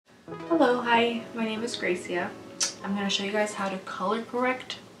Hello, hi, my name is Gracia. I'm going to show you guys how to color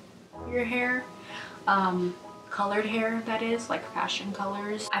correct your hair. Colored hair, that is, like fashion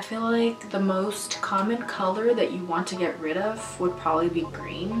colors. I feel like the most common color that you want to get rid of would probably be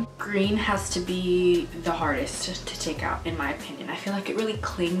green. Green has to be the hardest to take out, in my opinion. I feel like it really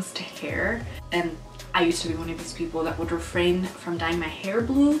clings to hair, and I used to be one of these people that would refrain from dyeing my hair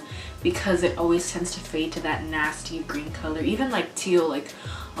blue because it always tends to fade to that nasty green color. Even like teal, like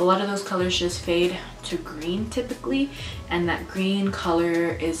a lot of those colors just fade to green typically, and that green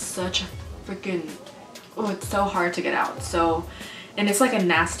color is such a freaking, oh, it's so hard to get out. So, and it's like a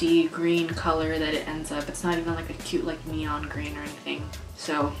nasty green color that it ends up. It's not even like a cute like neon green or anything.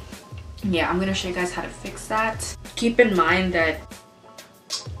 So yeah, I'm gonna show you guys how to fix that. Keep in mind that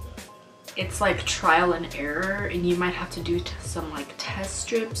it's like trial and error, and you might have to do some like test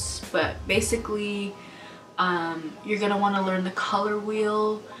strips, but basically you're gonna want to learn the color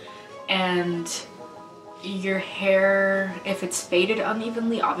wheel, and your hair, if it's faded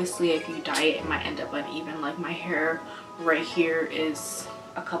unevenly, obviously if you dye it, it might end up uneven. Like my hair right here is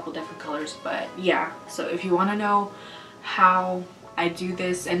a couple different colors, but yeah. So if you want to know how I do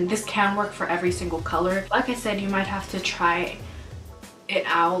this, and this can work for every single color, like I said, you might have to try it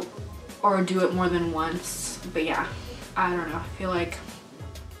out or do it more than once. But yeah, I don't know, I feel like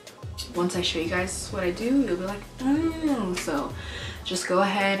once I show you guys what I do, you'll be like, oh. So just go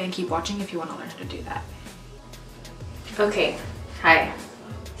ahead and keep watching if you want to learn how to do that. Okay, hi.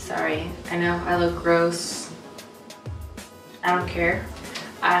 Sorry, I know I look gross. I don't care.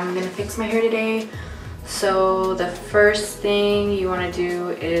 I'm gonna fix my hair today. So the first thing you want to do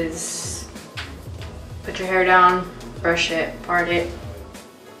is put your hair down, brush it, part it.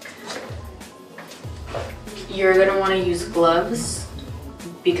 You're gonna want to use gloves,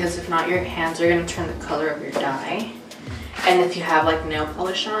 because if not, your hands are gonna turn the color of your dye. And if you have like nail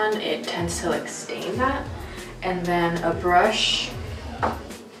polish on, it tends to like stain that. And then a brush.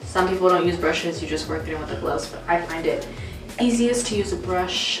 Some people don't use brushes, you just work it in with the gloves, but I find it easiest to use a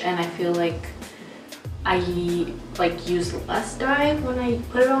brush, and I feel like I like use less dye when I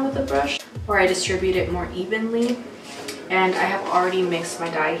put it on with a brush, or I distribute it more evenly. And I have already mixed my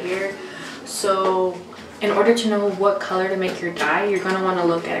dye here. So in order to know what color to make your dye, you're going to want to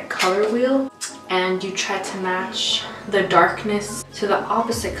look at a color wheel, and you try to match the darkness to the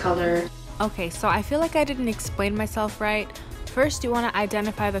opposite color. Okay, so I feel like I didn't explain myself right. First, you want to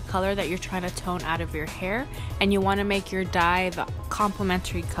identify the color that you're trying to tone out of your hair, and you want to make your dye the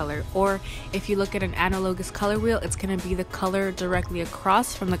complementary color. Or if you look at an analogous color wheel, it's going to be the color directly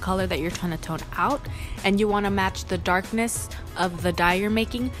across from the color that you're trying to tone out. And you want to match the darkness of the dye you're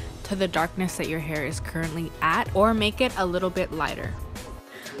making to the darkness that your hair is currently at, or make it a little bit lighter.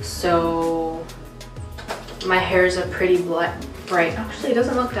 So my hair is a pretty bright, actually it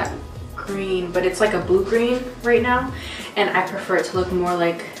doesn't look that green, but it's like a blue green right now, and I prefer it to look more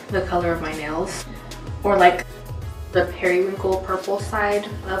like the color of my nails, or like the periwinkle purple side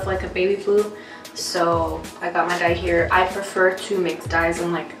of like a baby blue. So I got my dye here. I prefer to mix dyes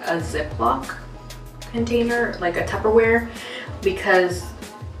in like a Ziploc container, like a Tupperware, because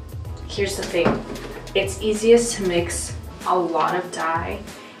here's the thing, it's easiest to mix a lot of dye,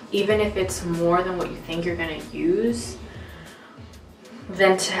 even if it's more than what you think you're gonna use,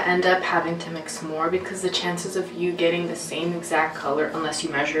 than to end up having to mix more, because the chances of you getting the same exact color, unless you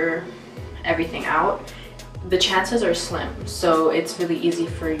measure everything out, the chances are slim. So it's really easy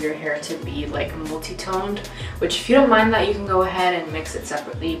for your hair to be like multi-toned, which if you don't mind that, you can go ahead and mix it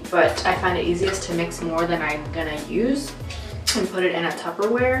separately, but I find it easiest to mix more than I'm gonna use and put it in a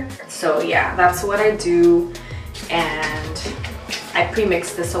Tupperware. So yeah, that's what I do, and I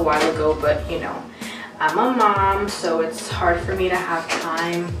pre-mixed this a while ago, but you know, I'm a mom, so it's hard for me to have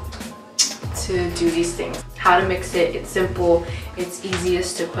time to do these things. How to mix it, it's simple. It's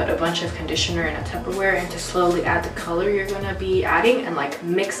easiest to put a bunch of conditioner in a Tupperware and to slowly add the color you're gonna be adding, and like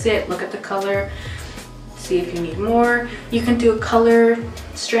mix it, look at the color, see if you need more. You can do a color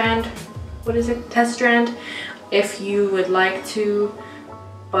strand, what is it, test strand, if you would like to,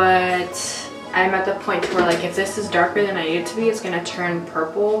 but I'm at the point where like if this is darker than I need it to be, it's gonna turn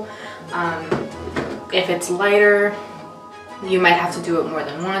purple. If it's lighter, you might have to do it more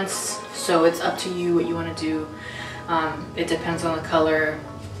than once. So it's up to you what you want to do. It depends on the color.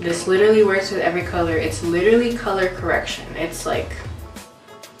 This literally works with every color. It's literally color correction. It's like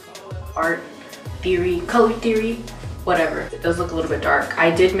art theory, color theory, whatever. It does look a little bit dark.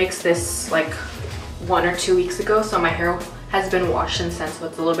 I did mix this like 1 or 2 weeks ago, so my hair has been washed since then, so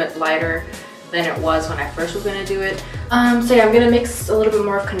it's a little bit lighter than it was when I first was gonna do it. So yeah, I'm gonna mix a little bit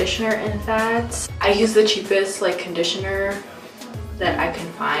more of conditioner in that. I use the cheapest like conditioner that I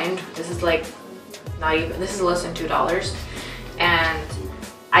can find. This is like not even, this is less than $2, and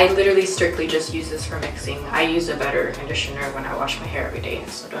I literally strictly just use this for mixing. I use a better conditioner when I wash my hair every day,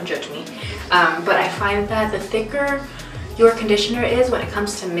 so don't judge me. But I find that the thicker your conditioner is when it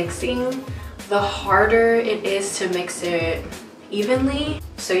comes to mixing, the harder it is to mix it evenly.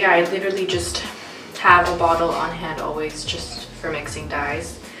 So yeah, I literally just have a bottle on hand always just for mixing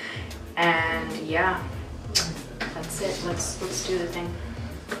dyes. And yeah, that's it. Let's do the thing.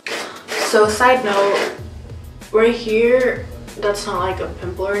 So side note, right here, that's not like a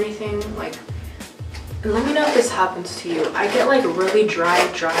pimple or anything. Like, and let me know if this happens to you. I get like really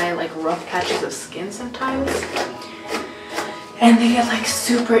dry, like rough patches of skin sometimes, and they get like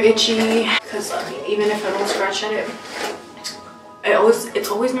super itchy. Because I mean, even if I don't scratch at it, it's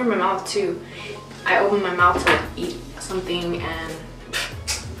always near my mouth too. I open my mouth to like eat something and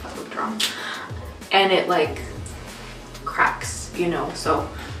I looked wrong, and it like cracks, you know. So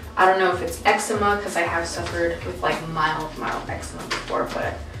I don't know if it's eczema, because I have suffered with like mild eczema before,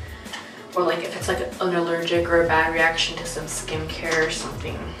 but, or like if it's like an allergic or a bad reaction to some skincare or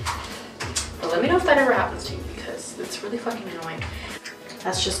something. But let me know if that ever happens to you, because it's really fucking annoying.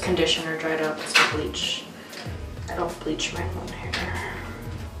 That's just conditioner dried up. It's not bleach. I don't bleach my own hair.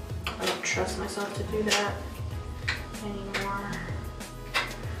 I don't trust myself to do that anymore.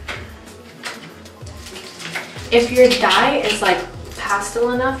 If your dye is like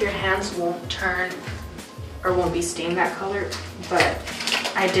pastel enough, your hands won't turn or won't be stained that color. But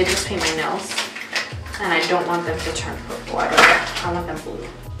I did just paint my nails, and I don't want them to turn purple. I want them blue.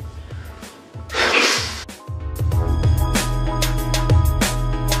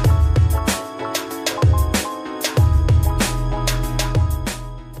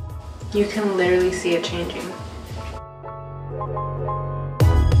 You can literally see it changing.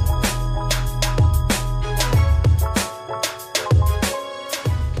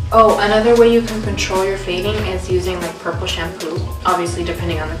 Oh, another way you can control your fading is using like purple shampoo, obviously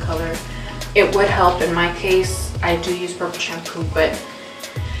depending on the color. It would help in my case. I do use purple shampoo, but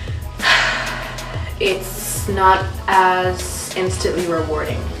it's not as instantly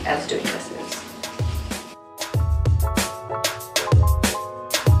rewarding as doing this is.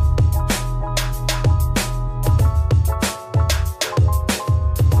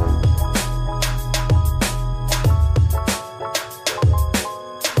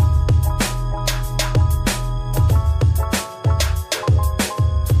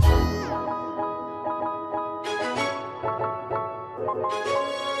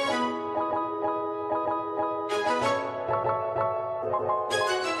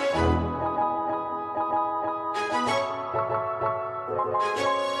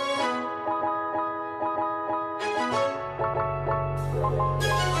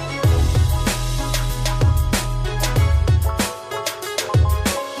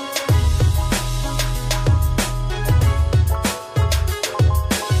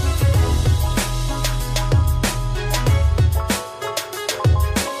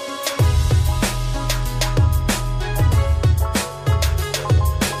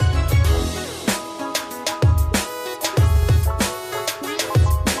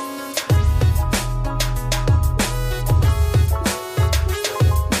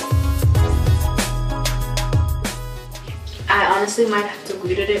 Honestly, might have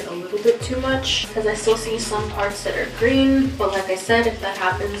diluted it a little bit too much, because I still see some parts that are green, but like I said, if that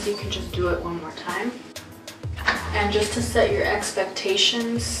happens, you can just do it one more time. And just to set your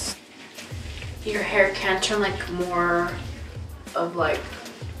expectations, your hair can turn like more of like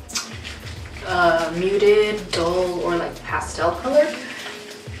muted, dull, or like pastel color.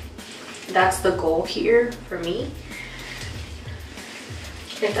 That's the goal here for me.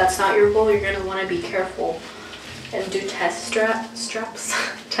 If that's not your goal, you're gonna want to be careful and do test strips,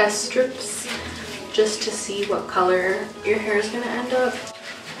 just to see what color your hair is gonna end up.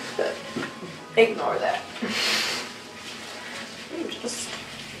 But ignore that. Just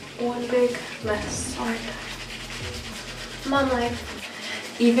one big mess on my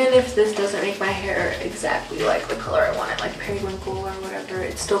life. Even if this doesn't make my hair exactly like the color I want it, like periwinkle or whatever,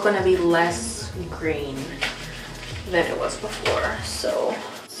 it's still gonna be less green than it was before. So.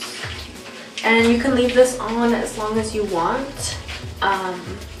 And you can leave this on as long as you want.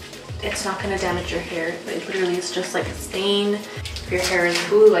 It's not gonna damage your hair. It literally is just like a stain. If your hair is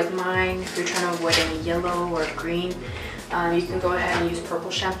blue like mine, if you're trying to avoid any yellow or green, you can go ahead and use purple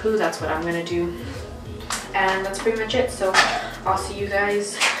shampoo. That's what I'm gonna do. And that's pretty much it. So I'll see you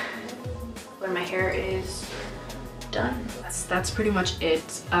guys when my hair is done. That's pretty much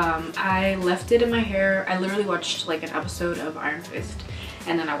it. I left it in my hair. I literally watched like an episode of Iron Fist,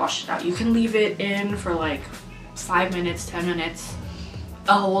 and then I washed it out. You can leave it in for like 5 minutes, 10 minutes,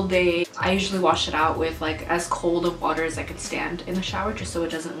 a whole day. I usually wash it out with like as cold of water as I can stand in the shower, just so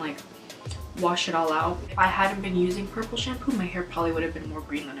it doesn't like wash it all out. If I hadn't been using purple shampoo, my hair probably would have been more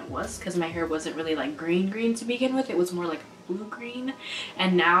green than it was, because my hair wasn't really like green to begin with. It was more like blue green,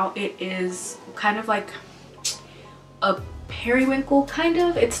 and now it is kind of like a periwinkle kind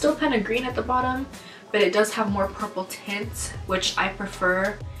of. It's still kind of green at the bottom, but it does have more purple tint, which I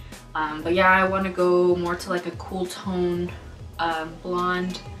prefer. But yeah, I want to go more to like a cool tone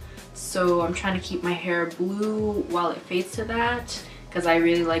blonde, so I'm trying to keep my hair blue while it fades to that, because I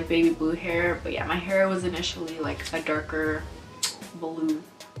really like baby blue hair. But yeah, my hair was initially like a darker blue.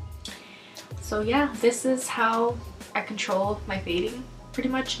 So yeah, this is how I control my fading pretty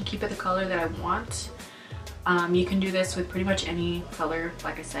much and keep it the color that I want. You can do this with pretty much any color.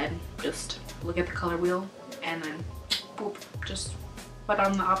 Like I said, just look at the color wheel and then boop, just put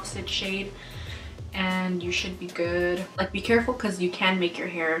on the opposite shade and you should be good. Like, be careful because you can make your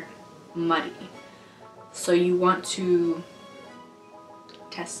hair muddy, so you want to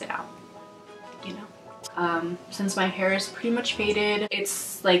test it out, you know. Since my hair is pretty much faded,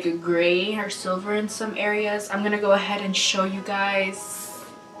 it's like a gray or silver in some areas, I'm gonna go ahead and show you guys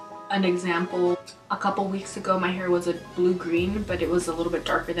an example. A couple weeks ago my hair was a blue-green, but it was a little bit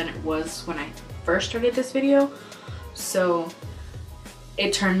darker than it was when I first started this video, so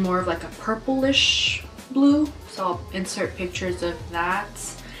it turned more of like a purplish blue. So I'll insert pictures of that.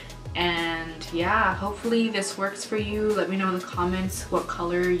 And yeah, hopefully this works for you. Let me know in the comments what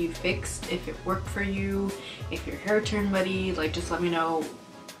color you fixed, if it worked for you, if your hair turned muddy. Like, just let me know.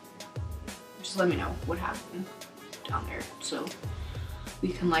 Just let me know what happened down there, so we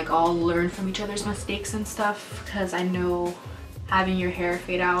can like all learn from each other's mistakes and stuff, because I know having your hair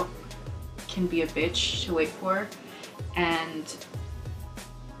fade out can be a bitch to wait for, and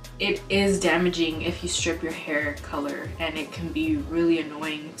it is damaging if you strip your hair color, and it can be really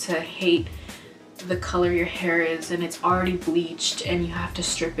annoying to hate the color your hair is and it's already bleached and you have to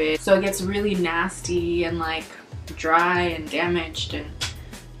strip it, so it gets really nasty and like dry and damaged, and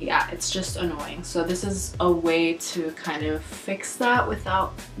yeah, it's just annoying. So this is a way to kind of fix that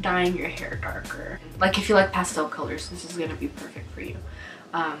without dyeing your hair darker. Like, if you like pastel colors, this is gonna be perfect for you.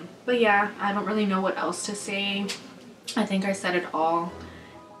 But yeah, I don't really know what else to say. I think I said it all.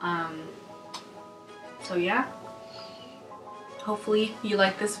 So yeah, hopefully you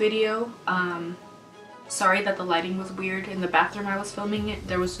like this video. Sorry that the lighting was weird. In the bathroom I was filming it,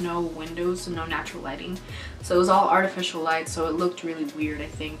 there was no windows and no natural lighting, so it was all artificial light, so it looked really weird, I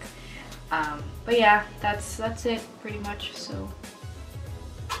think. But yeah, that's it pretty much. So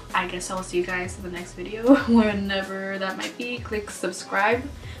I guess I'll see you guys in the next video, whenever that might be. Click subscribe,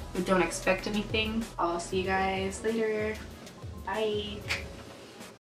 but don't expect anything. I'll see you guys later. Bye.